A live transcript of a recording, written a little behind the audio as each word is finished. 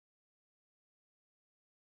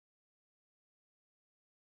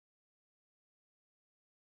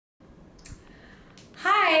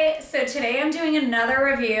So today I'm doing another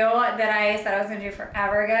review that I said I was gonna do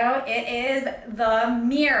forever ago. It is the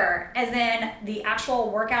mirror, as in the actual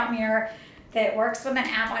workout mirror that works with an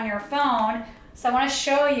app on your phone. So I wanna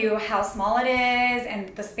show you how small it is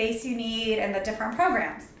and the space you need and the different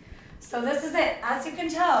programs. So this is it. As you can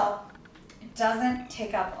tell, it doesn't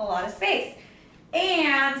take up a lot of space.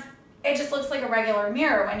 And it just looks like a regular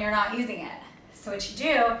mirror when you're not using it. So what you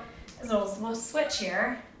do is a little switch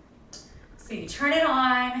here. So you turn it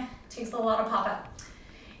on, takes a little while to pop up.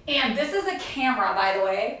 And this is a camera, by the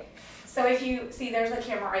way. So if you see, there's a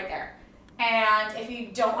camera right there. And if you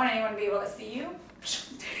don't want anyone to be able to see you,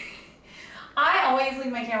 I always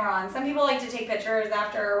leave my camera on. Some people like to take pictures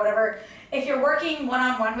after or whatever. If you're working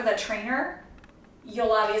one-on-one with a trainer,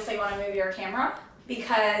 you'll obviously want to move your camera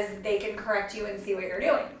because they can correct you and see what you're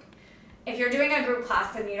doing. If you're doing a group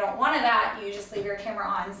class and you don't want that, you just leave your camera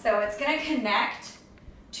on. So it's going to connect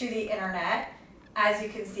to the internet. As you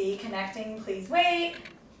can see, connecting, please wait.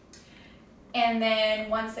 And then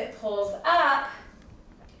once it pulls up,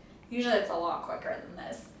 usually it's a lot quicker than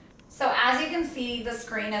this. So as you can see, the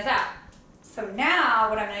screen is up. So now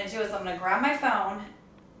what I'm going to do is I'm going to grab my phone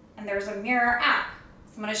and there's a mirror app.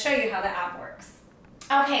 So I'm going to show you how the app works.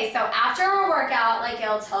 Okay, so after a workout, like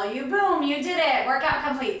it'll tell you, boom, you did it, workout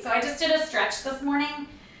complete. So I just did a stretch this morning.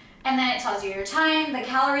 And then it tells you your time, the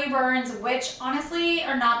calorie burns, which honestly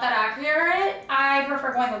are not that accurate. I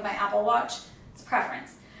prefer going with my Apple Watch. It's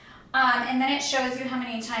preference. And then it shows you how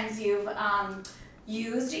many times you've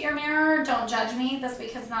used your mirror. Don't judge me. This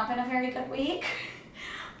week has not been a very good week.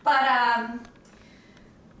 But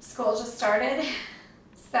school just started.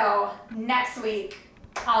 So next week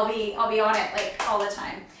I'll be on it like all the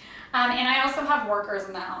time. And I also have workers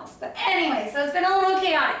in the house. But anyway, so it's been a little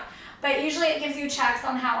chaotic. But usually it gives you checks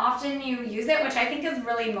on how often you use it, which I think is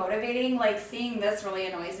really motivating. Like seeing this really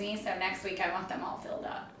annoys me, so next week I want them all filled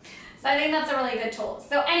up. So I think that's a really good tool.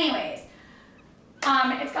 So anyways,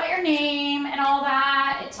 it's got your name and all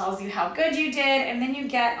that. It tells you how good you did, and then you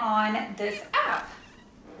get on this app.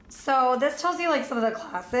 So this tells you like some of the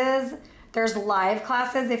classes. There's live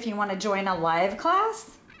classes if you want to join a live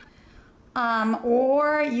class.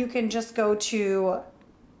 Or you can just go to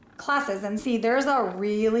classes and see there's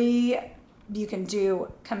you can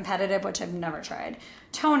do competitive, which I've never tried,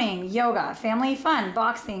 toning, yoga, family fun,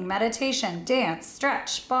 boxing, meditation, dance,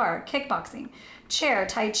 stretch, bar, kickboxing, chair,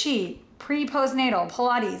 tai chi, pre-postnatal,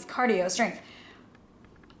 Pilates, cardio, strength,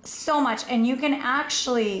 so much. And you can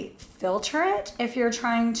actually filter it if you're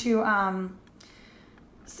trying to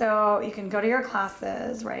so you can go to your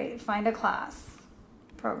classes, right, find a class,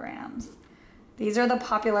 programs. These are the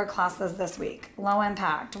popular classes this week, low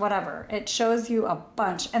impact, whatever. It shows you a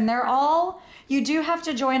bunch, and they're all, you do have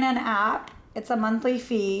to join an app. It's a monthly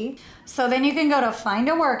fee. So then you can go to find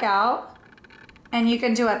a workout, and you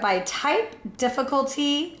can do it by type,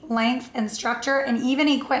 difficulty, length, instructor, and even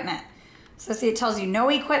equipment. So see, it tells you no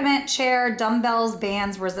equipment, chair, dumbbells,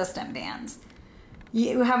 bands, resistant bands.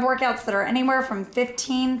 You have workouts that are anywhere from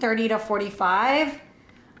 15, 30 to 45.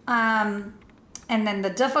 And then the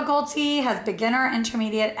difficulty has beginner,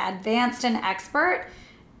 intermediate, advanced, and expert.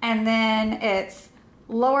 And then it's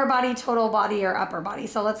lower body, total body, or upper body.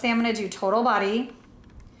 So let's say I'm gonna do total body.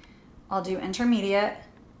 I'll do intermediate.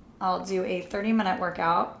 I'll do a 30-minute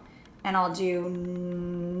workout. And I'll do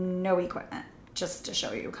no equipment, just to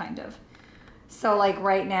show you kind of. So like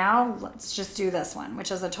right now, let's just do this one,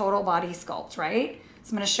 which is a total body sculpt, right? So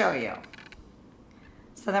I'm gonna show you.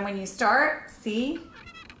 So then when you start, see?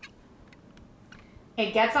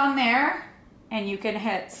 It gets on there and you can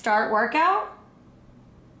hit start workout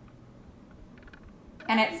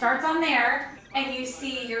and it starts on there and you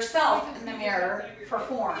see yourself in the mirror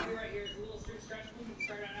perform.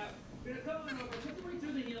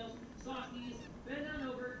 Bend down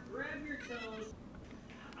over, grab your toes,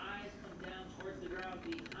 eyes come down towards the ground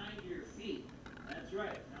behind your feet. That's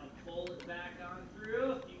right. Now pull it back on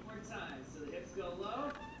through a few more times. So the hips go low,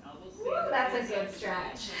 elbows stay Woo, that's a good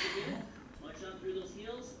stretch. Munch on through those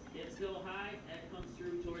heels, hips go high, head comes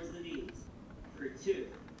through towards the knees. For 2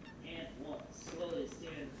 and 1. Slowly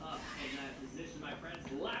stand up in that position, my friends.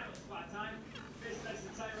 Lateral squat time. Fist nice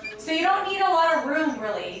and tight right. So you don't need a lot of room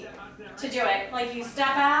really to do it. Like you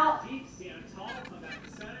step out,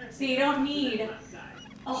 so you don't need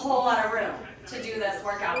a whole lot of room to do this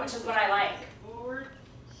workout, which is what I like.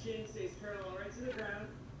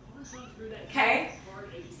 Okay,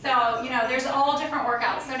 so you know there's all different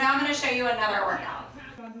workouts. So now I'm going to show you another workout.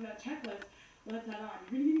 Gone through that checklist. Let that on.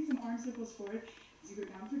 You're going to give me some arm circles forward. As you go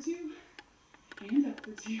down for 2 and up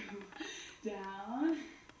for 2, down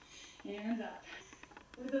and up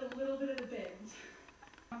with a little bit of a bend.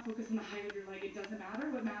 Not focus on the height of your leg. It doesn't matter.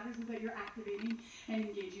 What matters is that you're activating and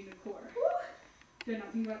engaging the core. Good. Now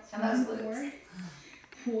think about squatting the core.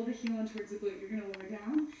 Pull the heel in towards the glute. You're going to lower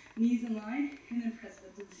down, knees in line, and then press it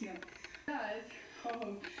up to the ceiling. Guys,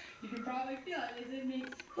 you can probably feel it as it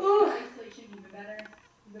makes the isolation even better,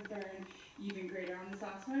 the burn even greater on this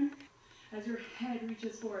last one. As your head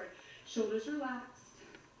reaches forward, shoulders relaxed,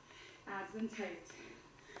 abs in tight.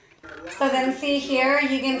 So then see here,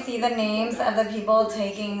 you can see the names of the people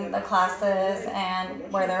taking the classes and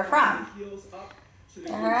where they're from.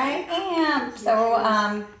 There I am. So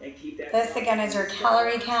this again is your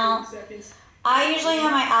calorie count. I usually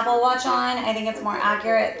have my Apple Watch on. I think it's more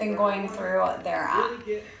accurate than going through their app.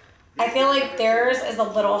 I feel like theirs is a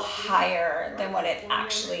little higher than what it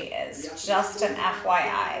actually is. Just an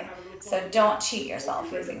FYI. So don't cheat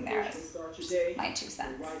yourself using theirs. Just my 2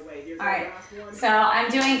 cents. Alright, so I'm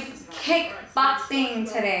doing kickboxing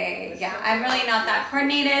today. Yeah, I'm really not that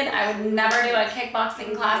coordinated. I would never do a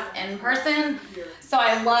kickboxing class in person. So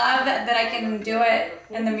I love that I can do it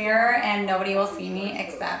in the mirror and nobody will see me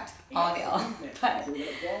except all of you. But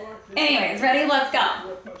anyways, ready? Let's go.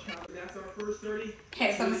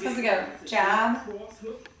 Okay, so I'm supposed to go jab.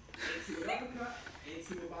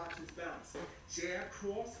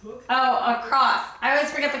 Oh, a cross. I always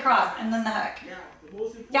forget the cross and then the hook.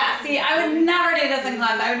 Yeah, see, I would never do this in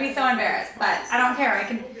class. I would be so embarrassed, but I don't care. I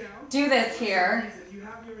can do this here.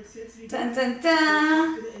 Dun, dun,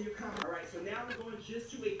 dun. Alright, so now we're going just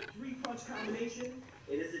to a 3-punch combination.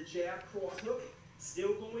 It is a jab, cross, hook.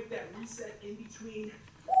 Still going with that reset in between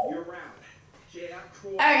your round. Jab,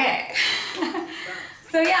 cross, okay.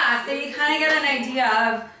 So yeah, so you kind of get an idea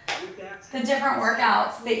of the different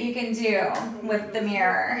workouts that you can do with the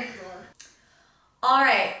mirror. All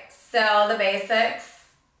right, so the basics,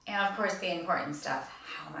 and of course the important stuff.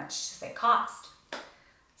 How much does it cost?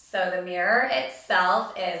 So the mirror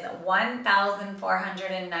itself is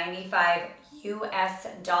 $1,495 US,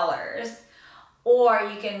 or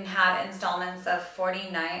you can have installments of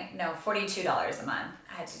 $42 a month.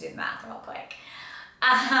 I had to do the math real quick.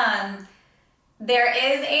 There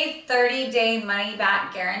is a 30-day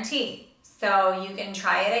money-back guarantee. So you can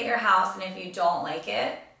try it at your house, and if you don't like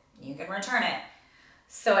it, you can return it.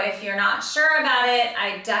 So if you're not sure about it,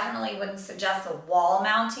 I definitely wouldn't suggest wall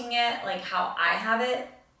mounting it like how I have it.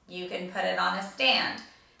 You can put it on a stand.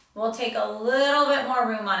 We'll take a little bit more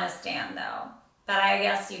room on a stand though, but I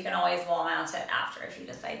guess you can always wall mount it after if you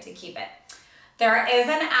decide to keep it. There is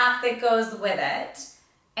an app that goes with it,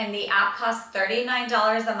 and the app costs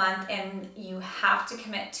 $39 a month, and you have to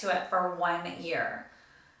commit to it for 1 year.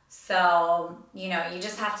 So, you know, you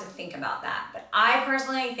just have to think about that. But I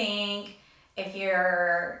personally think if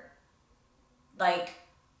you're like,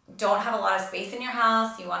 don't have a lot of space in your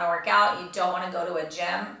house, you want to work out, you don't want to go to a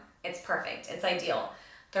gym, it's perfect. It's ideal.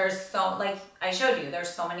 There's so, like I showed you, there's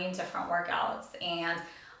so many different workouts. And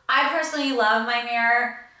I personally love my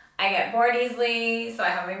mirror. I get bored easily, so I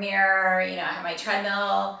have my mirror, you know, I have my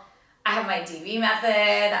treadmill, I have my DB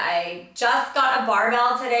method. I just got a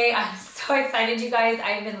barbell today. I'm so excited, you guys.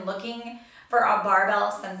 I've been looking for a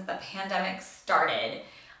barbell since the pandemic started.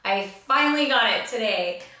 I finally got it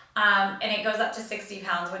today, and it goes up to 60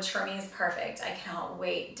 pounds, which for me is perfect. I cannot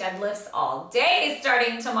wait. Deadlifts all day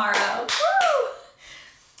starting tomorrow. Woo!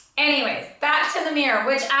 Anyways, back to the mirror,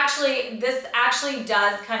 which actually, this actually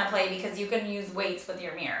does kind of play because you can use weights with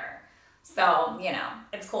your mirror. So, you know,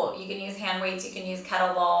 it's cool. You can use hand weights, you can use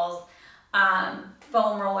kettlebells,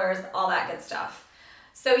 foam rollers, all that good stuff.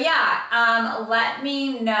 So yeah, let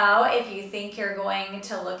me know if you think you're going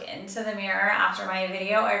to look into the mirror after my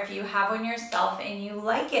video, or if you have one yourself and you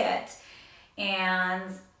like it. And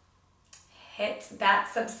hit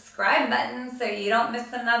that subscribe button so you don't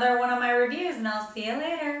miss another one of my reviews, and I'll see you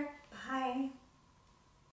later. Bye.